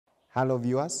Hello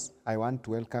viewers, I want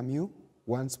to welcome you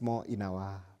once more in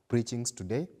our preachings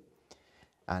today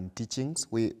and teachings.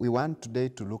 We want today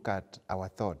to look at our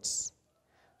thoughts.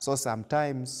 So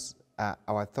sometimes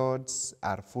our thoughts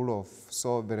are full of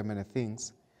so very many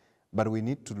things, but we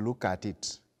need to look at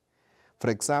it. For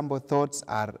example, thoughts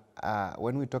are,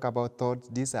 when we talk about thoughts,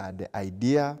 these are the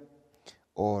idea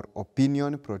or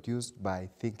opinion produced by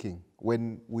thinking.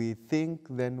 When we think,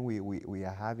 then we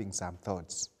are having some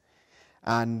thoughts.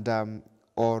 And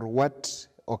or what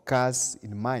occurs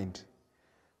in mind.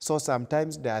 So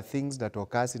sometimes there are things that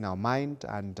occurs in our mind,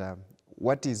 and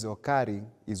what is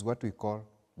occurring is what we call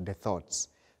the thoughts.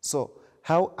 So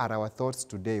how are our thoughts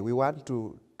today? We want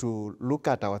to look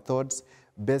at our thoughts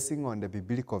basing on the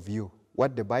biblical view,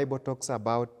 what the Bible talks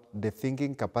about, the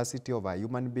thinking capacity of a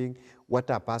human being, what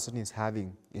a person is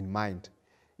having in mind.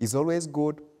 It's always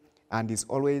good and it's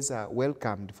always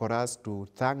welcomed for us to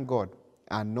thank God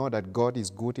and know that God is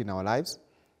good in our lives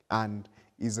and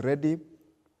is ready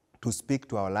to speak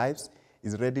to our lives,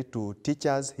 is ready to teach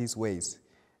us his ways,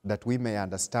 that we may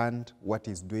understand what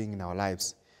he's doing in our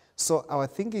lives. So our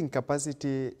thinking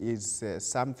capacity is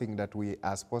something that we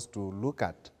are supposed to look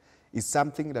at. It's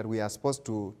something that we are supposed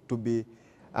to be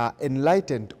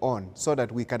enlightened on so that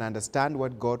we can understand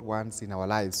what God wants in our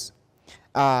lives.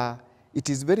 It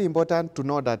is very important to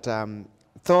know that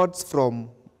thoughts from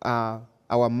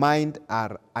our mind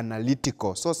are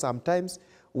analytical. So sometimes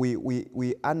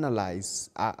we analyze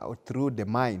through the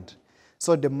mind.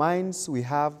 So the minds we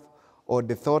have or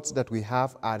the thoughts that we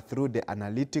have are through the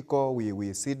analytical.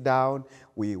 We sit down,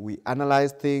 we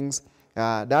analyze things.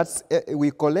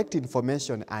 We collect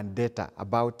information and data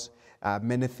about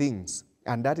many things,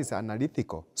 and that is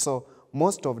analytical. So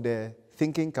most of the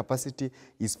thinking capacity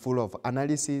is full of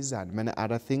analysis and many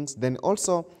other things. Then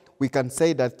also we can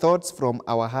say that thoughts from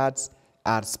our hearts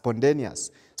are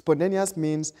spontaneous. Spontaneous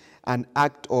means an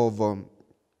act of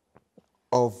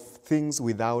things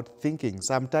without thinking.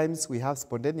 Sometimes we have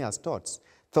spontaneous thoughts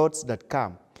that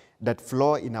come, that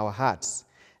flow in our hearts.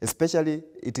 Especially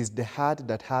it is the heart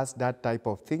that has that type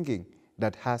of thinking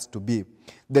that has to be.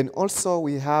 Then also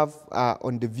we have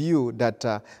on the view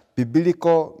that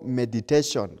biblical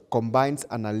meditation combines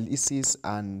analysis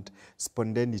and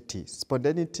spontaneity.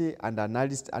 Spontaneity and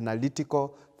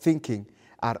analytical thinking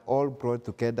are all brought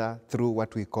together through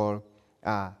what we call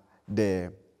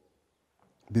the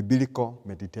biblical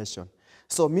meditation.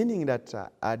 So meaning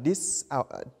that at this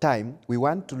time, we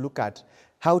want to look at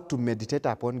how to meditate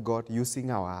upon God using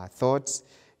our thoughts,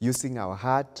 using our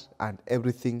heart, and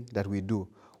everything that we do.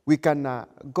 We can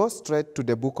go straight to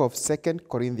the book of 2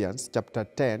 Corinthians chapter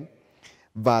 10,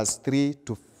 verse 3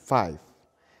 to 5.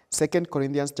 2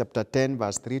 Corinthians chapter 10,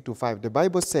 verse 3 to 5. The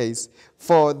Bible says,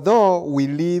 "For though we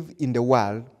live in the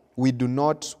world, we do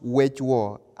not wage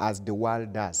war as the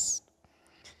world does."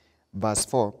 Verse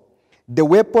 4. "The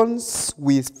weapons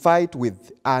we fight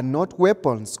with are not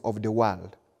weapons of the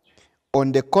world.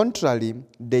 On the contrary,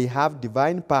 they have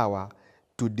divine power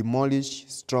to demolish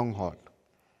strongholds."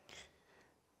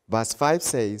 Verse 5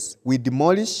 says, "We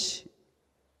demolish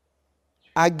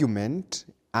argument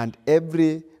and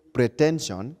every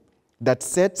pretension that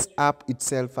sets up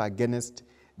itself against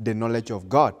the knowledge of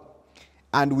God.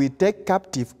 And we take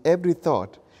captive every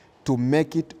thought to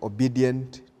make it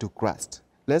obedient to Christ."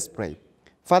 Let's pray.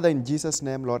 Father, in Jesus'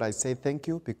 name, Lord, I say thank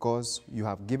you because you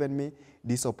have given me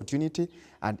this opportunity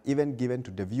and even given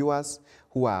to the viewers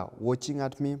who are watching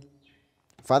at me.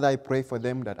 Father, I pray for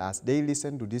them that as they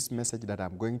listen to this message that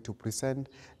I'm going to present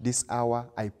this hour,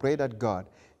 I pray that God,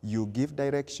 you give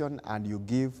direction and you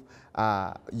give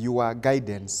your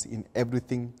guidance in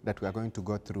everything that we are going to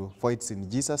go through. For it's in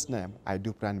Jesus' name I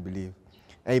do pray and believe.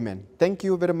 Amen. Thank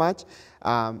you very much.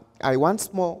 I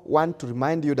once more want to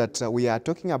remind you that we are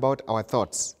talking about our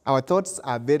thoughts. Our thoughts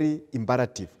are very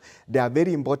imperative. They are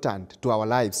very important to our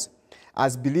lives.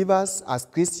 As believers, as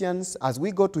Christians, as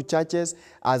we go to churches,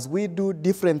 as we do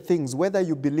different things, whether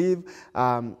you believe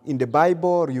in the Bible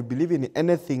or you believe in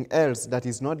anything else that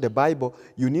is not the Bible,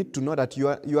 you need to know that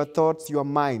your thoughts, your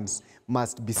minds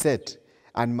must be set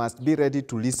and must be ready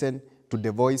to listen to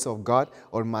the voice of God,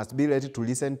 or must be ready to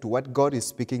listen to what God is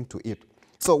speaking to it.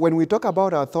 So when we talk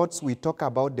about our thoughts, we talk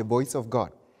about the voice of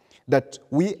God, that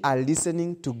we are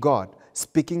listening to God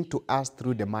speaking to us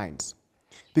through the minds.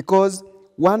 Because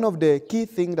one of the key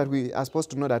things that we are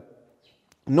supposed to know that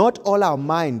not all our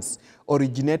minds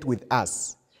originate with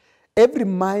us. Every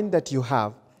mind that you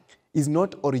have is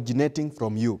not originating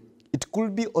from you. It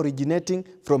could be originating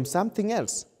from something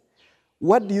else.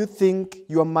 What do you think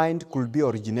your mind could be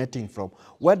originating from?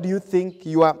 What do you think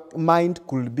your mind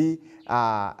could be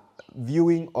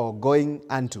viewing or going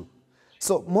unto?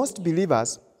 So most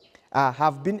believers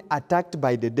have been attacked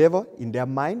by the devil in their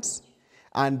minds,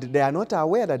 and they are not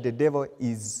aware that the devil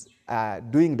is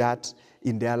doing that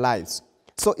in their lives.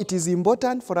 So it is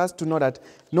important for us to know that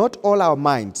not all our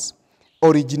minds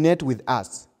originate with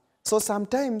us. So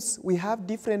sometimes we have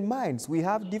different minds, we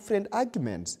have different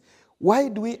arguments. Why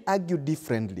do we argue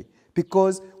differently?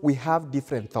 Because we have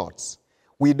different thoughts.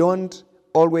 We don't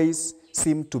always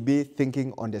seem to be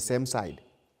thinking on the same side.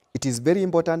 It is very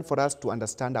important for us to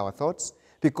understand our thoughts,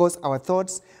 because our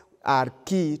thoughts are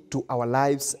key to our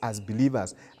lives as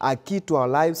believers, are key to our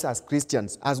lives as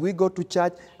Christians. As we go to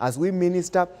church, as we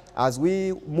minister, as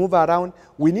we move around,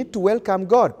 we need to welcome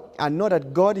God and know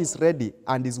that God is ready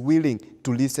and is willing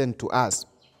to listen to us.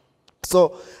 So,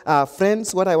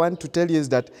 friends, what I want to tell you is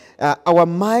that our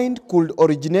mind could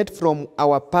originate from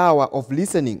our power of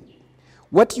listening.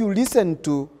 What you listen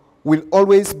to will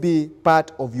always be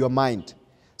part of your mind.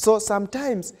 So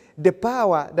sometimes the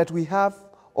power that we have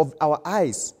of our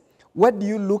eyes, what do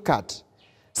you look at?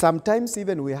 Sometimes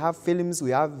even we have films, we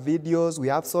have videos, we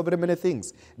have so very many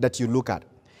things that you look at.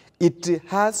 It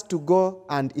has to go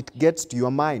and it gets to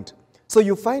your mind. So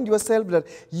you find yourself that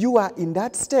you are in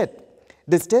that state,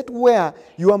 the state where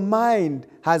your mind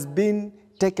has been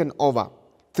taken over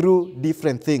through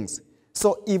different things.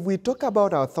 So if we talk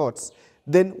about our thoughts,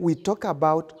 then we talk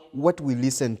about what we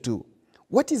listen to.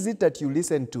 What is it that you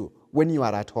listen to when you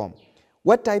are at home?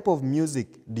 What type of music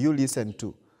do you listen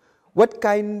to? What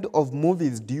kind of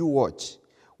movies do you watch?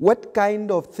 What kind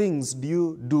of things do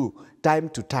you do time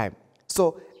to time?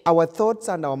 So our thoughts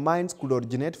and our minds could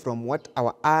originate from what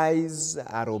our eyes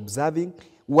are observing,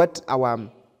 what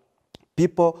our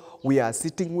people we are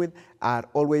sitting with are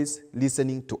always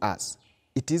listening to us.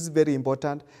 It is very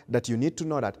important that you need to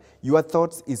know that your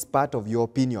thoughts is part of your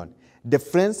opinion. The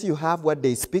friends you have, what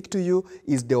they speak to you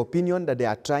is the opinion that they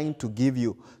are trying to give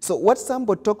you. So what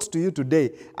somebody talks to you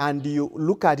today and you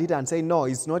look at it and say, no,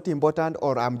 it's not important,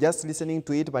 or I'm just listening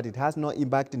to it, but it has no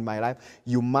impact in my life,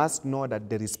 you must know that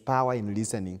there is power in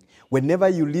listening. Whenever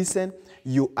you listen,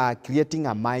 you are creating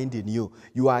a mind in you.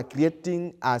 You are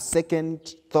creating a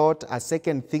second thought, a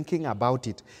second thinking about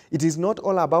it. It is not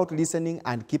all about listening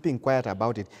and keeping quiet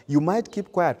about it. You might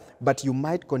keep quiet, but you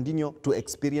might continue to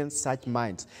experience such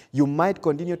minds. You might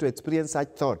continue to experience such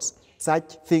thoughts,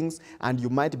 such things, and you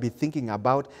might be thinking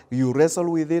about, you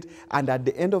wrestle with it, and at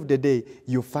the end of the day,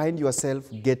 you find yourself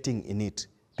getting in it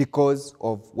because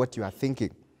of what you are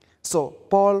thinking. So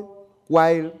Paul,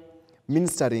 while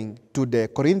ministering to the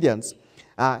Corinthians,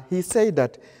 he said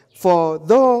that, for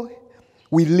though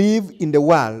we live in the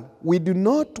world, we do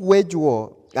not wage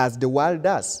war as the world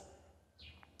does.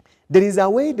 There is a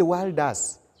way the world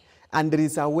does, and there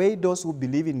is a way those who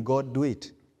believe in God do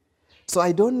it. So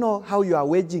I don't know how you are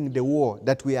waging the war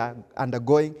that we are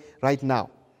undergoing right now.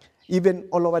 Even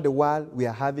all over the world, we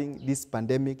are having this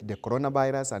pandemic, the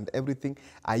coronavirus and everything.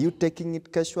 Are you taking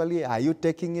it casually? Are you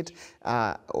taking it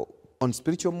on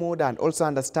spiritual mode, and also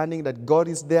understanding that God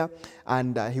is there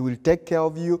and He will take care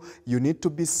of you? You need to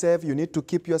be safe, you need to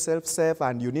keep yourself safe,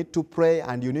 and you need to pray,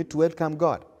 and you need to welcome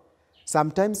God.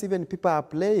 Sometimes even people are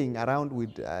playing around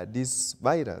with this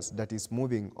virus that is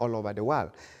moving all over the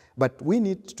world. But we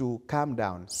need to calm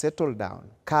down, settle down,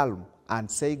 calm, and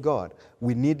say, God,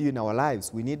 we need you in our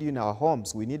lives, we need you in our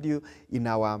homes, we need you in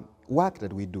our work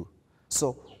that we do.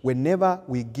 So whenever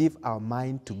we give our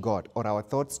mind to God or our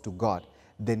thoughts to God,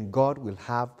 then God will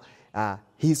have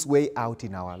His way out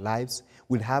in our lives,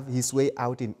 will have His way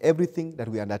out in everything that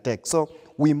we undertake. So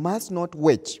we must not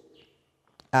wage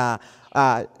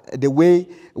the way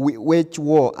we wage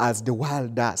war as the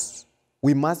world does.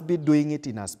 We must be doing it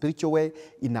in a spiritual way,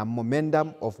 in a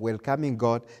momentum of welcoming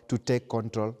God to take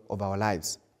control of our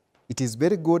lives. It is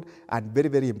very good and very,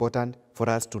 very important for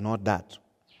us to know that.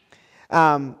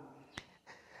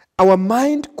 Our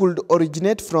mind could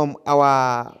originate from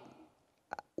our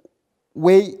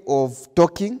way of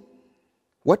talking,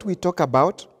 what we talk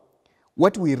about,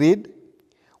 what we read,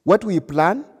 what we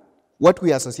plan, what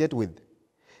we associate with.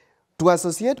 To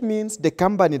associate means the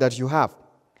company that you have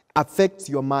affects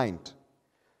your mind.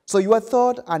 So your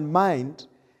thought and mind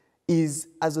is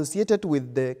associated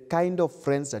with the kind of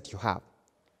friends that you have.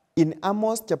 In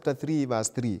Amos chapter 3, verse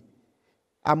 3,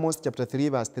 Amos chapter 3,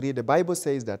 verse 3, the Bible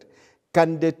says that,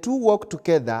 can the two walk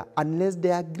together unless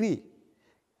they agree?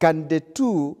 Can the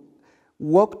two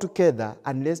walk together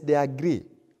unless they agree?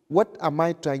 What am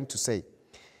I trying to say?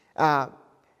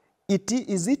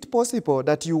 Is it possible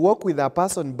that you walk with a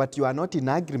person but you are not in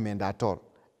agreement at all?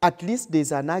 At least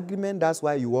there's an agreement, that's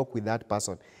why you walk with that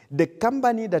person. The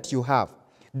company that you have,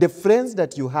 the friends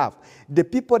that you have, the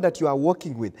people that you are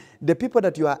working with, the people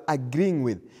that you are agreeing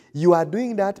with, you are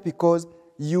doing that because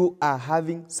you are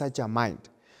having such a mind.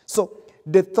 So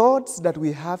the thoughts that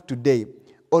we have today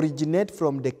originate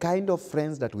from the kind of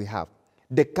friends that we have,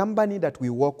 the company that we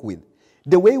work with.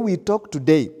 The way we talk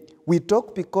today, we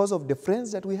talk because of the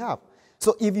friends that we have.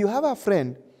 So if you have a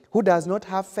friend who does not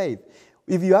have faith,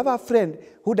 if you have a friend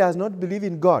who does not believe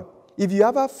in God, if you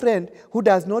have a friend who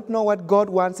does not know what God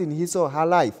wants in his or her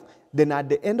life, then at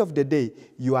the end of the day,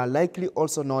 you are likely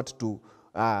also not to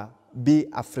be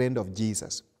a friend of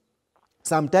Jesus.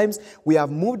 Sometimes we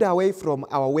have moved away from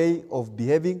our way of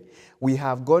behaving. We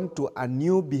have gone to a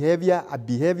new behavior, a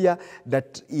behavior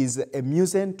that is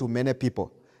amusing to many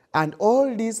people. And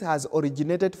all this has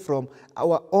originated from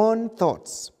our own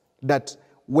thoughts that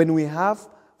when we have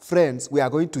friends, we are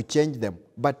going to change them.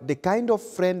 But the kind of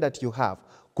friend that you have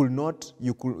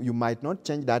you might not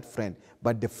change that friend,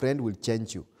 but the friend will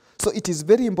change you. So it is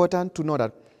very important to know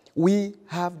that we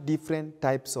have different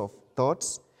types of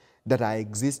thoughts that are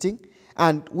existing.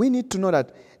 And we need to know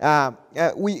that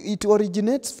it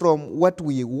originates from what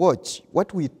we watch,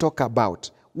 what we talk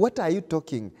about. What are you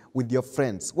talking with your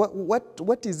friends?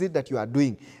 What is it that you are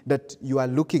doing that you are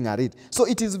looking at it? So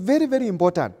it is very, very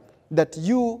important that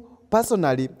you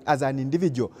personally, as an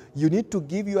individual, you need to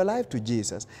give your life to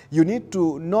Jesus. You need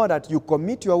to know that you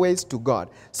commit your ways to God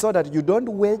so that you don't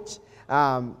wage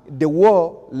the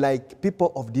war like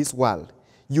people of this world.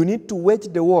 You need to wage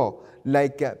the war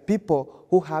like people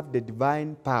who have the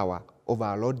divine power of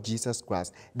our Lord Jesus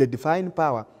Christ, the divine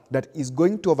power that is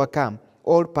going to overcome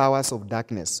all powers of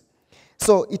darkness.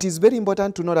 So it is very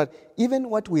important to know that even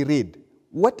what we read,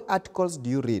 what articles do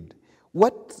you read?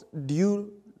 What do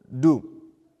you do?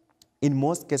 In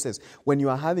most cases, when you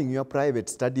are having your private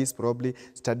studies, probably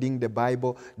studying the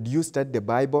Bible, do you study the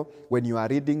Bible? When you are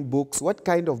reading books, what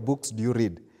kind of books do you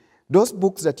read? Those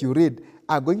books that you read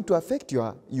are going to affect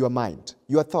your mind.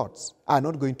 Your thoughts are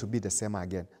not going to be the same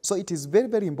again. So it is very,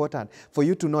 very important for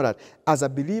you to know that as a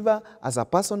believer, as a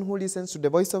person who listens to the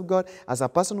voice of God, as a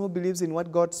person who believes in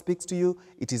what God speaks to you,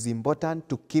 it is important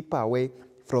to keep away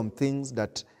from things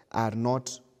that are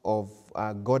not of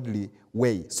a godly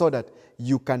way, so that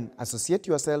you can associate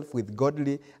yourself with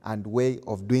godly and way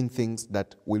of doing things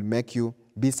that will make you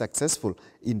be successful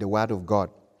in the Word of God.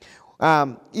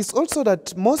 It's also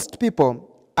that most people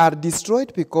are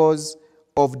destroyed because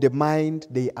of the mind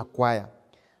they acquire.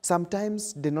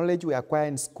 Sometimes the knowledge we acquire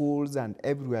in schools and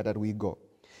everywhere that we go,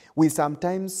 we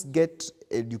sometimes get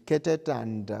educated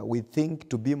and we think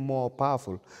to be more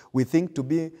powerful. We think to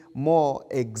be more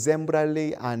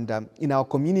exemplary, and in our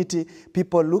community,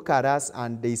 people look at us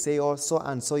and they say, oh,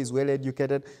 so-and-so is well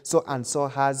educated, so-and-so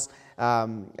has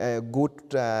a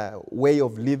good way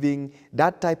of living.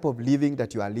 That type of living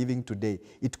that you are living today,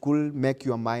 it could make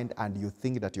your mind and you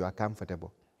think that you are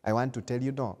comfortable. I want to tell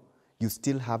you, no, you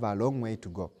still have a long way to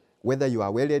go. Whether you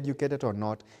are well educated or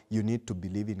not, you need to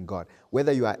believe in God.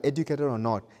 Whether you are educated or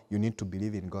not, you need to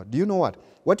believe in God. Do you know what?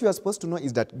 What you are supposed to know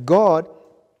is that God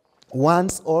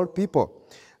wants all people.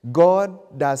 God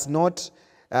does not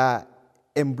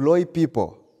employ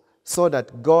people so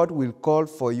that God will call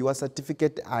for your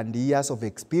certificate and years of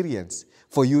experience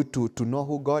for you to know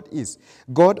who God is.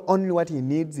 God, only what He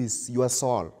needs is your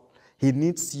soul. He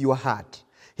needs your heart.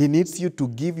 He needs you to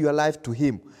give your life to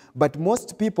Him. But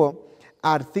most people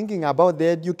are thinking about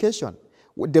their education,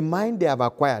 the mind they have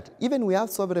acquired. Even we have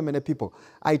so very many people.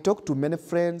 I talk to many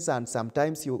friends, and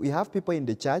sometimes we have people in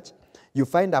the church. You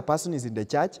find a person is in the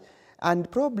church and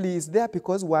probably is there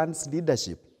because wants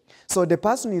leadership. So the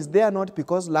person is there not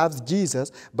because loves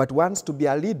Jesus, but wants to be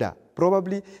a leader.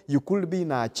 Probably you could be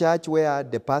in a church where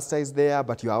the pastor is there,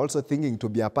 but you are also thinking to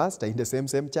be a pastor in the same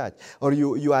church. Or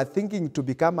you are thinking to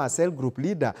become a cell group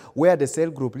leader where the cell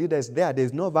group leader is there. There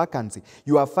is no vacancy.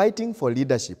 You are fighting for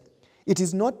leadership. It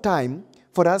is not time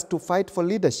for us to fight for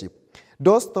leadership.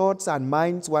 Those thoughts and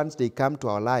minds, once they come to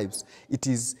our lives, it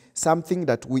is something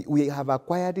that we have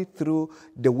acquired it through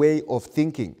the way of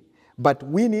thinking. But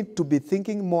we need to be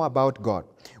thinking more about God.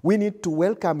 We need to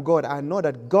welcome God and know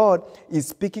that God is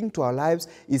speaking to our lives,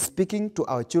 is speaking to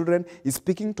our children, is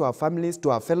speaking to our families, to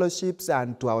our fellowships,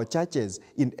 and to our churches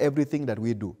in everything that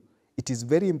we do. It is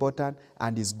very important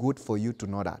and is good for you to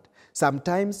know that.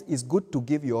 Sometimes it's good to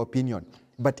give your opinion.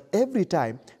 But every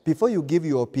time, before you give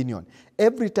your opinion,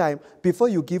 every time, before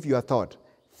you give your thought,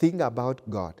 think about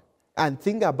God. And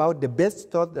think about the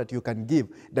best thought that you can give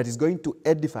that is going to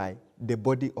edify the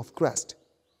body of Christ.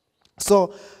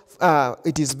 So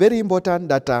it is very important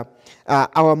that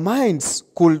our minds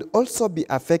could also be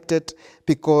affected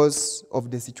because of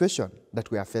the situation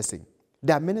that we are facing.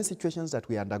 There are many situations that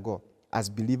we undergo as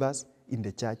believers in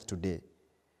the church today.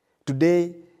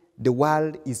 Today, the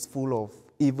world is full of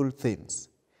evil things.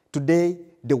 Today,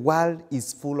 the world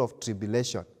is full of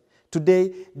tribulation.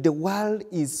 Today, the world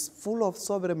is full of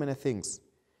so very many things.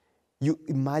 You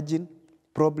imagine,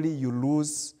 probably you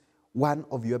lose one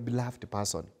of your beloved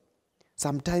person.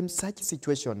 Sometimes such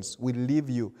situations will leave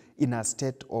you in a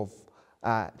state of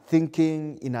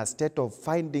thinking, in a state of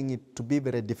finding it to be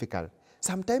very difficult.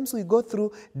 Sometimes we go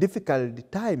through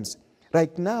difficult times.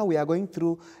 Right now we are going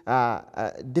through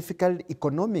difficult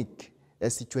economic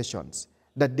situations,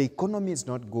 that the economy is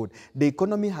not good. The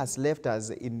economy has left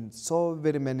us in so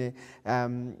very many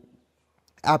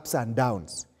ups and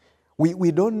downs.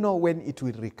 We don't know when it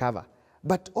will recover.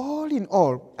 But all in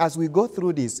all, as we go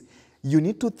through this, you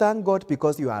need to thank God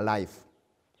because you are alive.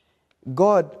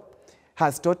 God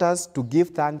has taught us to give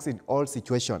thanks in all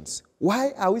situations.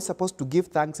 Why are we supposed to give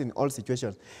thanks in all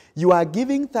situations? You are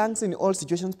giving thanks in all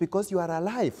situations because you are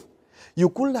alive. You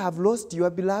could have lost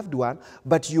your beloved one,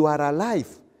 but you are alive.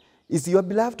 It's your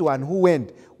beloved one who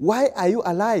went. Why are you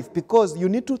alive? Because you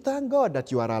need to thank God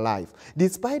that you are alive.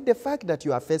 Despite the fact that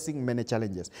you are facing many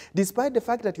challenges, despite the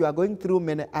fact that you are going through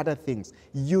many other things,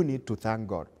 you need to thank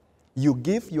God. You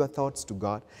give your thoughts to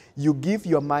God, you give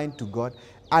your mind to God,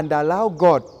 and allow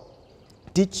God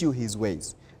teach you his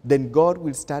ways. Then God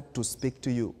will start to speak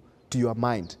to you, to your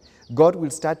mind. God will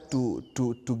start to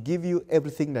give you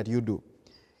everything that you do.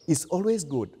 It's always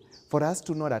good for us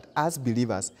to know that as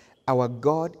believers, our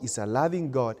God is a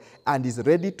loving God and is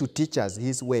ready to teach us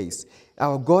his ways.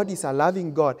 Our God is a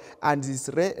loving God and is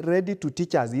ready to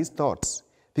teach us his thoughts.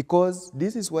 Because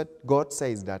this is what God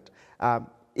says, that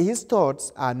his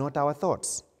thoughts are not our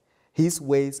thoughts. His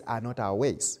ways are not our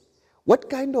ways. What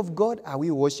kind of God are we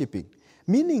worshiping?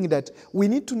 Meaning that we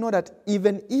need to know that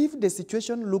even if the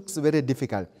situation looks very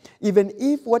difficult, even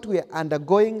if what we are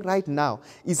undergoing right now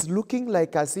is looking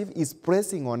like as if it's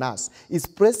pressing on us, it's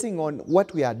pressing on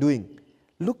what we are doing,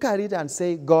 look at it and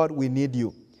say, God, we need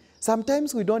you.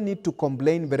 Sometimes we don't need to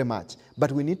complain very much,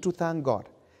 but we need to thank God.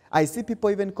 I see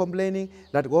people even complaining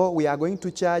that, oh, we are going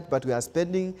to church, but we are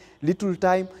spending little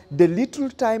time. The little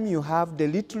time you have, the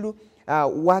little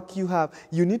work you have,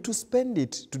 you need to spend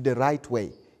it to the right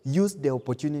way. Use the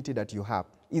opportunity that you have.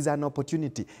 It's an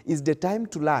opportunity. It's the time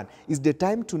to learn. It's the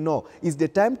time to know. It's the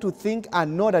time to think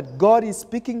and know that God is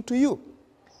speaking to you.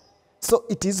 So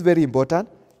it is very important,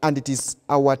 and it is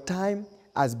our time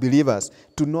as believers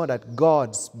to know that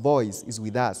God's voice is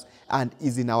with us and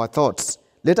is in our thoughts.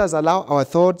 Let us allow our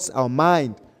thoughts, our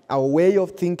mind, our way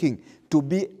of thinking to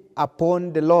be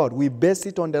upon the Lord. We base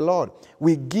it on the Lord.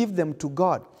 We give them to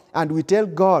God. And we tell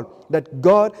God that,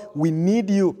 God, we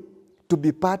need you to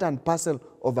be part and parcel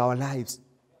of our lives,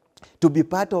 to be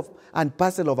part of and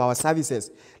parcel of our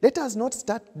services. Let us not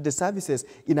start the services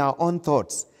in our own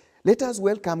thoughts. Let us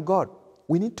welcome God.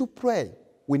 We need to pray.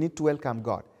 We need to welcome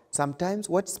God. Sometimes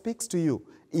what speaks to you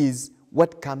is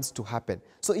what comes to happen.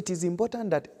 So it is important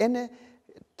that any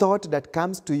thought that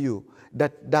comes to you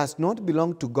that does not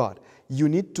belong to God, you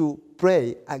need to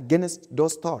pray against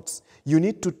those thoughts. You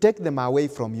need to take them away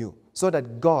from you so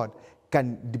that God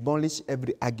can demolish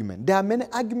every argument. There are many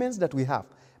arguments that we have.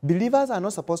 Believers are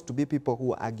not supposed to be people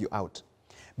who argue out.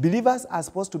 Believers are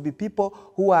supposed to be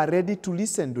people who are ready to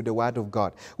listen to the word of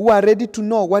God, who are ready to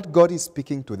know what God is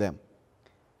speaking to them.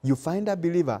 You find a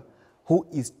believer who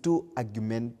is too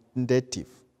argumentative,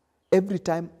 every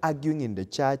time arguing in the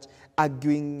church,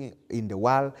 arguing in the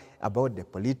world about the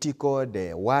political,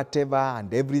 the whatever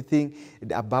and everything,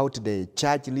 about the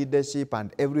church leadership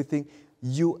and everything.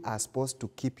 You are supposed to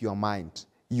keep your mind.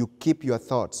 You keep your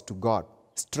thoughts to God.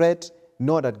 Straight,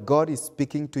 know that God is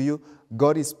speaking to you.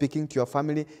 God is speaking to your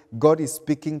family. God is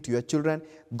speaking to your children.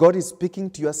 God is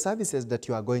speaking to your services that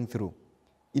you are going through.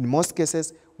 In most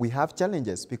cases, we have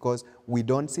challenges because we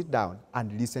don't sit down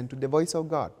and listen to the voice of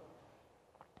God.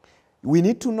 We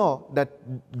need to know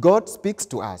that God speaks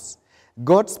to us.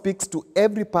 God speaks to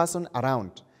every person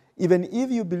around. Even if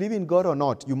you believe in God or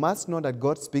not, you must know that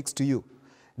God speaks to you.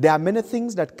 There are many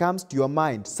things that comes to your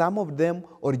mind. Some of them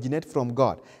originate from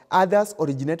God. Others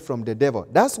originate from the devil.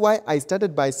 That's why I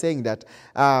started by saying that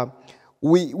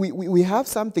we have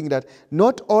something that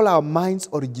not all our minds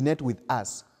originate with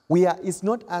us. It's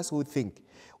not us who think.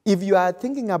 If you are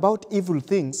thinking about evil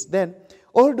things, then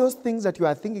all those things that you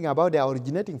are thinking about, they are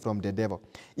originating from the devil.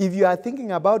 If you are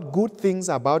thinking about good things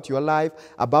about your life,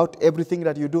 about everything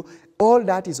that you do, all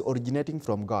that is originating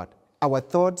from God. Our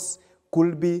thoughts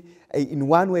could be, in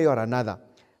one way or another,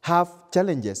 have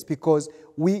challenges because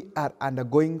we are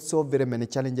undergoing so very many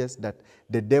challenges that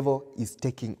the devil is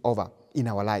taking over in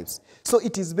our lives. So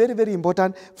it is very, very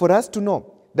important for us to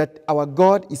know that our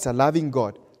God is a loving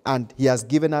God and he has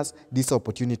given us this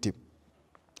opportunity.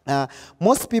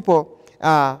 Most people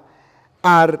are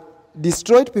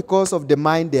destroyed because of the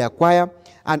mind they acquire.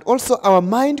 And also our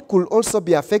mind could also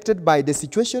be affected by the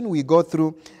situation we go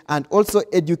through. And also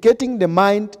educating the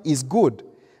mind is good.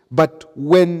 But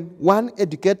when one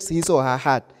educates his or her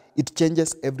heart, it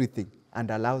changes everything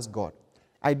and allows God.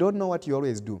 I don't know what you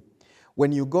always do.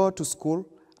 When you go to school,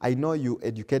 I know you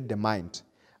educate the mind.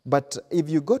 But if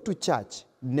you go to church,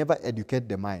 never educate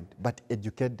the mind, but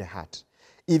educate the heart.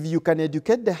 If you can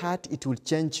educate the heart, it will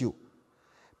change you.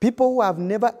 People who have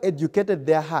never educated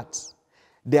their hearts,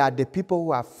 they are the people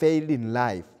who have failed in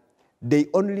life. They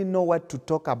only know what to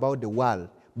talk about the world,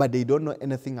 but they don't know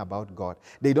anything about God.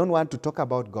 They don't want to talk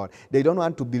about God. They don't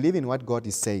want to believe in what God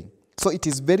is saying. So it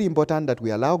is very important that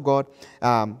we allow God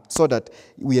so that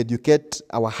we educate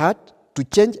our heart to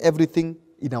change everything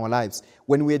in our lives.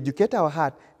 When we educate our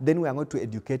heart, then we are going to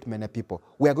educate many people.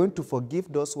 We are going to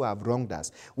forgive those who have wronged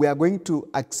us. We are going to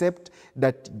accept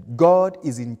that God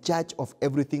is in charge of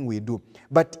everything we do.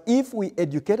 But if we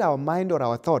educate our mind or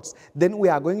our thoughts, then we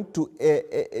are going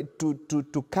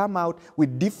to come out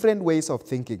with different ways of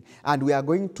thinking. And we are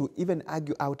going to even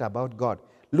argue out about God.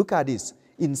 Look at this.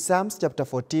 In Psalms chapter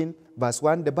 14, verse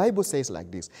 1, the Bible says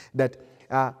like this, that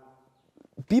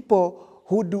people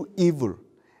who do evil,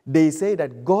 they say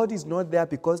that God is not there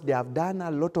because they have done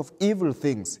a lot of evil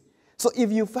things. So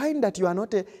if you find that you are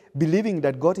not believing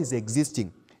that God is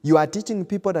existing, you are teaching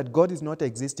people that God is not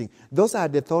existing, those are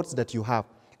the thoughts that you have.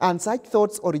 And such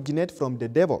thoughts originate from the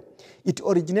devil. It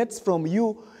originates from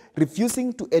you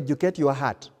refusing to educate your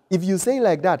heart. If you say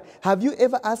like that, have you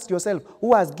ever asked yourself,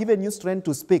 who has given you strength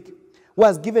to speak? Who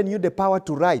has given you the power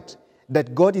to write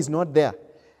that God is not there?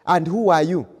 And who are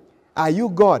you? Are you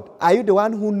God? Are you the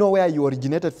one who knows where you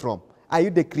originated from? Are you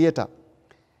the creator?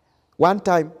 One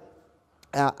time,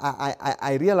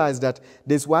 I realized that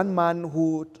there's one man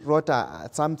who wrote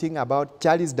something about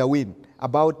Charles Darwin,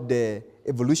 about the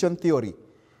evolution theory.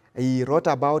 He wrote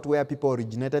about where people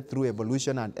originated through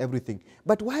evolution and everything.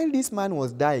 But while this man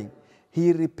was dying,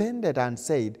 he repented and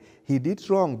said he did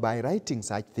wrong by writing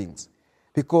such things.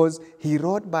 Because he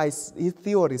wrote by his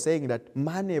theory saying that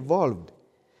man evolved.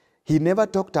 He never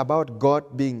talked about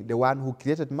God being the one who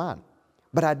created man.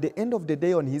 But at the end of the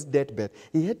day, on his deathbed,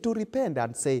 he had to repent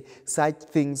and say such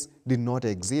things did not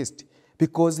exist.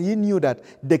 Because he knew that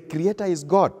the Creator is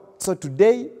God. So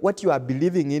today, what you are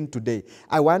believing in today,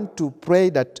 I want to pray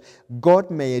that God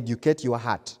may educate your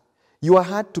heart. Your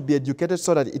heart to be educated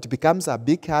so that it becomes a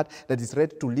big heart that is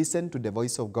ready to listen to the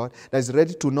voice of God, that is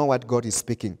ready to know what God is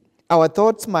speaking. Our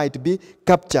thoughts might be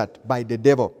captured by the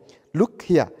devil. Look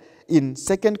here. In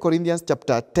 2 Corinthians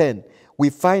chapter 10, we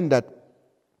find that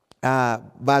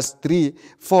verse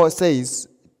 4 says,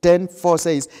 10:4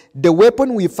 says, the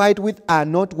weapon we fight with are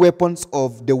not weapons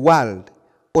of the world.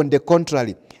 On the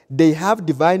contrary, they have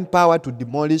divine power to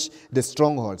demolish the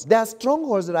strongholds. There are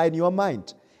strongholds that are in your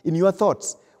mind, in your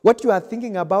thoughts. What you are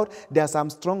thinking about, there are some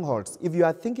strongholds. If you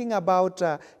are thinking about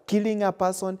killing a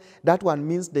person, that one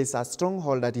means there's a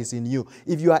stronghold that is in you.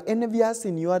 If you are envious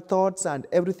in your thoughts and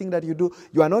everything that you do,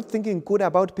 you are not thinking good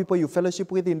about people you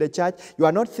fellowship with in the church, you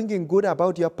are not thinking good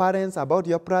about your parents, about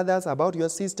your brothers, about your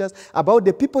sisters, about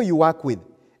the people you work with.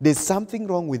 There's something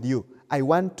wrong with you. I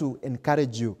want to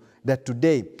encourage you that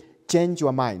today, change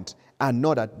your mind and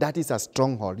know that that is a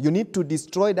stronghold. You need to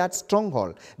destroy that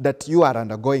stronghold that you are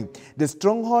undergoing. The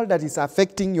stronghold that is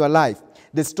affecting your life.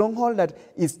 The stronghold that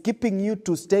is keeping you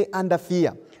to stay under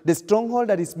fear. The stronghold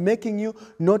that is making you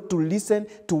not to listen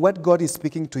to what God is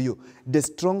speaking to you. The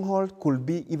stronghold could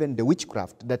be even the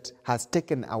witchcraft that has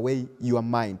taken away your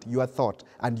mind, your thought,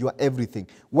 and your everything.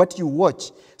 What you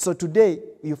watch. So today,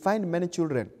 you find many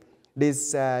children.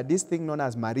 There's this thing known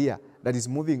as Maria that is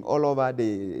moving all over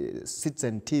the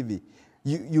citizen TV.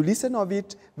 You listen of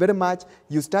it very much,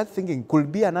 you start thinking,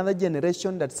 could be another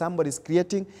generation that somebody is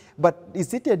creating, but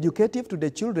is it educative to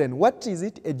the children? What is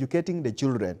it educating the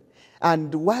children?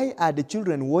 And why are the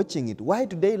children watching it? Why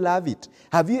do they love it?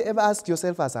 Have you ever asked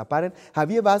yourself as a parent?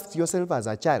 Have you ever asked yourself as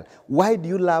a child? Why do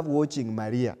you love watching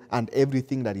Maria and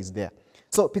everything that is there?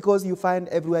 So because you find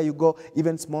everywhere you go,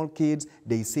 even small kids,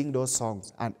 they sing those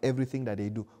songs and everything that they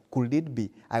do. Could it be?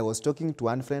 I was talking to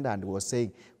one friend and was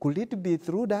saying, could it be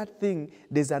through that thing,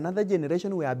 there's another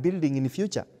generation we are building in the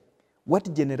future?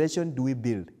 What generation do we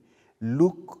build?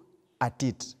 Look at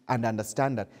it and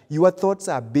understand that your thoughts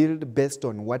are built based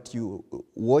on what you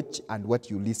watch and what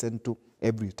you listen to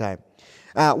every time.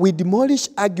 We demolish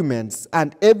arguments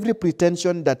and every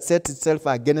pretension that sets itself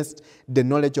against the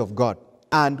knowledge of God.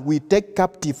 And we take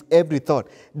captive every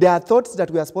thought. There are thoughts that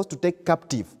we are supposed to take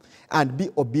captive and be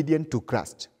obedient to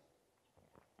Christ.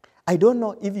 I don't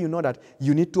know if you know that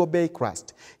you need to obey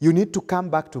Christ. You need to come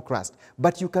back to Christ.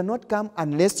 But you cannot come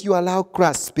unless you allow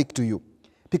Christ speak to you.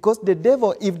 Because the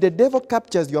devil, if the devil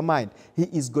captures your mind, he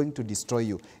is going to destroy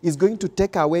you. He's going to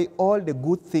take away all the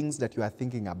good things that you are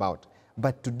thinking about.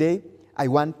 But today, I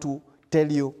want to tell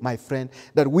you, my friend,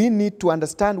 that we need to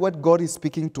understand what God is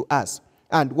speaking to us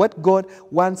and what God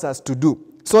wants us to do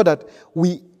so that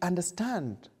we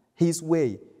understand his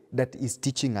way that is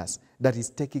teaching us, that is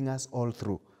taking us all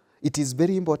through. It is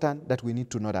very important that we need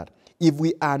to know that. If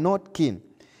we are not keen,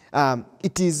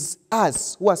 it is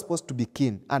us who are supposed to be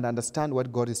keen and understand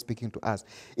what God is speaking to us.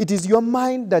 It is your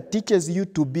mind that teaches you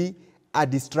to be a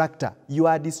distractor. You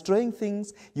are destroying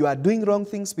things, you are doing wrong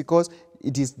things because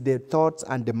it is the thoughts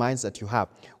and the minds that you have.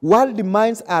 While the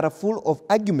minds are full of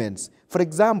arguments, for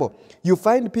example, you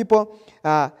find people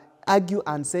argue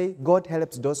and say, God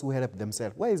helps those who help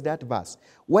themselves. Where is that verse?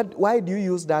 Why do you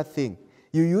use that thing?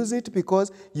 You use it because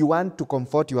you want to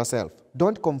comfort yourself.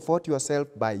 Don't comfort yourself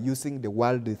by using the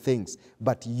worldly things,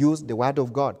 but use the word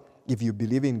of God if you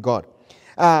believe in God.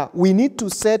 We need to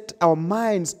set our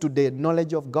minds to the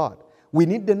knowledge of God. We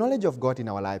need the knowledge of God in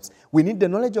our lives. We need the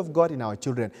knowledge of God in our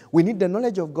children. We need the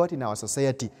knowledge of God in our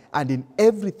society and in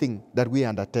everything that we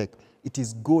undertake. It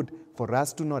is good for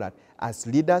us to know that as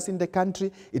leaders in the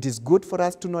country, it is good for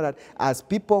us to know that as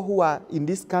people who are in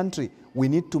this country, we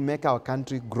need to make our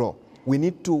country grow. We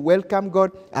need to welcome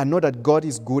God and know that God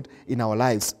is good in our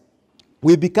lives.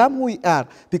 We become who we are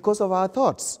because of our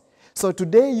thoughts. So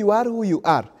today you are who you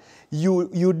are.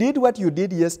 You did what you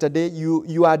did yesterday.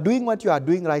 You are doing what you are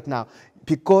doing right now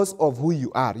because of who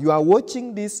you are. You are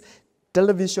watching this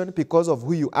television because of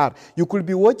who you are. You could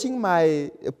be watching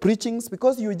my preachings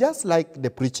because you just like the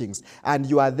preachings and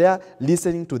you are there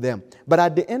listening to them. But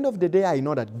at the end of the day, I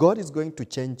know that God is going to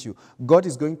change you. God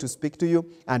is going to speak to you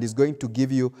and is going to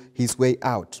give you his way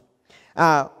out.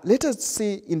 Let us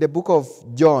see in the book of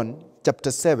John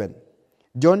chapter 7.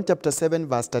 John chapter 7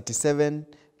 verse 37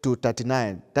 to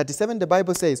 39. 37, the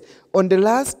Bible says, on the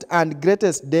last and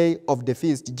greatest day of the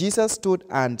feast, Jesus stood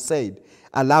and said,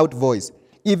 a loud voice,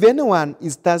 if anyone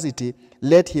is thirsty,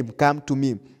 let him come to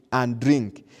me and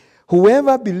drink.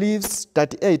 Whoever believes,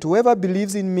 38, whoever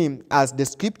believes in me, as the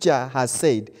scripture has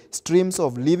said, streams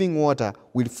of living water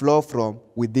will flow from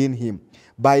within him.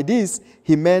 By this,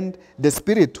 he meant the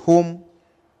Spirit whom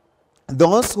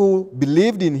those who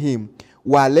believed in him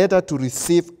were later to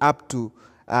receive up to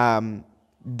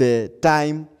the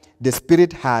time the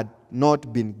Spirit had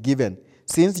not been given,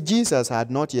 since Jesus had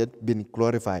not yet been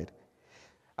glorified.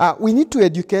 We need to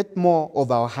educate more of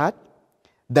our heart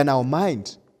than our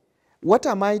mind. What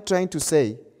am I trying to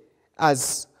say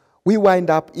as we wind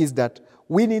up is that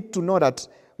we need to know that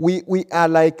we are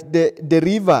like the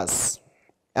rivers.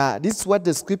 This is what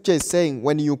the scripture is saying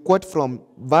when you quote from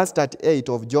verse 38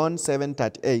 of John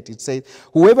 7:38. It says,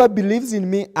 whoever believes in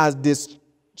me, as this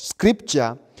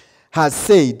scripture has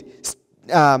said,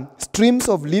 streams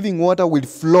of living water will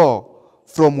flow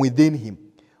from within him.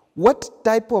 What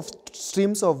type of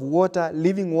streams of water,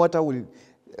 living water, will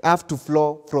have to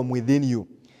flow from within you?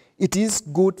 It is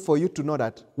good for you to know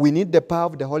that we need the power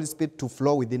of the Holy Spirit to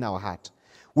flow within our heart.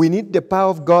 We need the power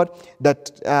of God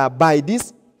that by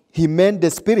this he meant the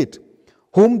Spirit,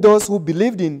 whom those who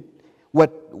believed in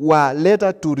were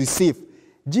later to receive.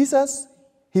 Jesus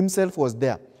himself was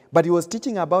there, but he was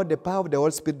teaching about the power of the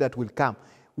Holy Spirit that will come.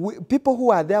 People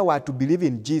who are there were to believe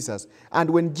in Jesus. And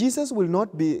when Jesus will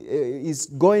not be, is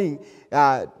going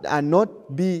and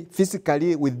not be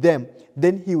physically with them,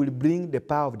 then he will bring the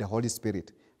power of the Holy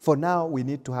Spirit. For now, we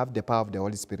need to have the power of the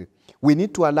Holy Spirit. We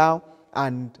need to allow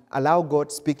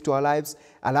God speak to our lives,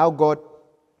 allow God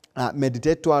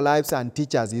meditate to our lives and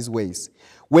teach us his ways.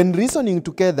 When reasoning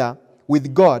together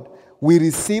with God, we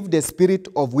receive the spirit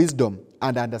of wisdom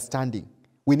and understanding.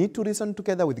 We need to reason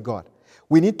together with God.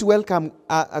 We need to welcome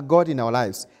a God in our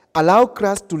lives. Allow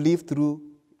Christ to live through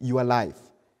your life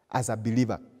as a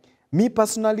believer. Me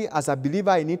personally, as a believer,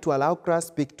 I need to allow Christ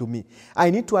speak to me. I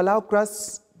need to allow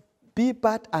Christ be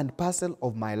part and parcel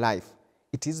of my life.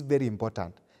 It is very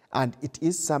important. And it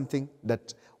is something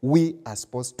that we are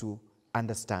supposed to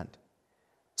understand.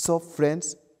 So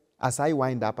friends, as I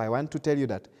wind up, I want to tell you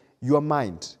that your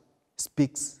mind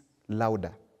speaks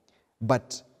louder.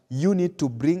 But you need to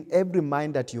bring every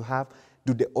mind that you have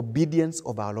to the obedience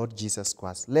of our Lord Jesus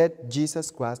Christ. Let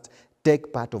Jesus Christ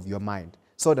take part of your mind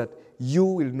so that you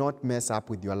will not mess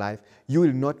up with your life. You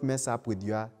will not mess up with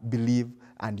your belief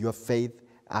and your faith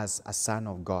as a son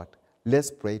of God.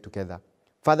 Let's pray together.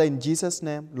 Father, in Jesus'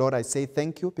 name, Lord, I say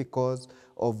thank you because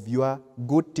of your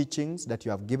good teachings that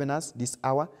you have given us this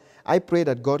hour. I pray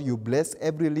that, God, you bless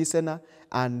every listener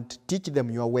and teach them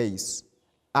your ways.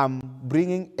 I'm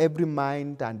bringing every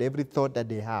mind and every thought that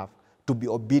they have to be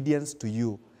obedience to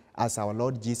you as our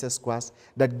Lord Jesus Christ.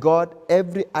 That God,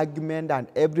 every argument and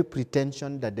every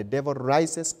pretension that the devil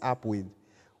rises up with,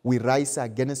 we rise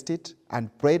against it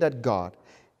and pray that God,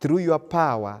 through your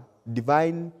power,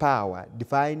 divine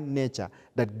nature,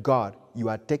 that God, you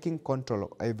are taking control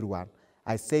of everyone.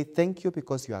 I say thank you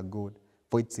because you are good.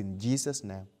 For it's in Jesus'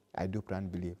 name I do pray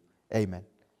and believe. Amen.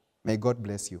 May God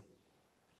bless you.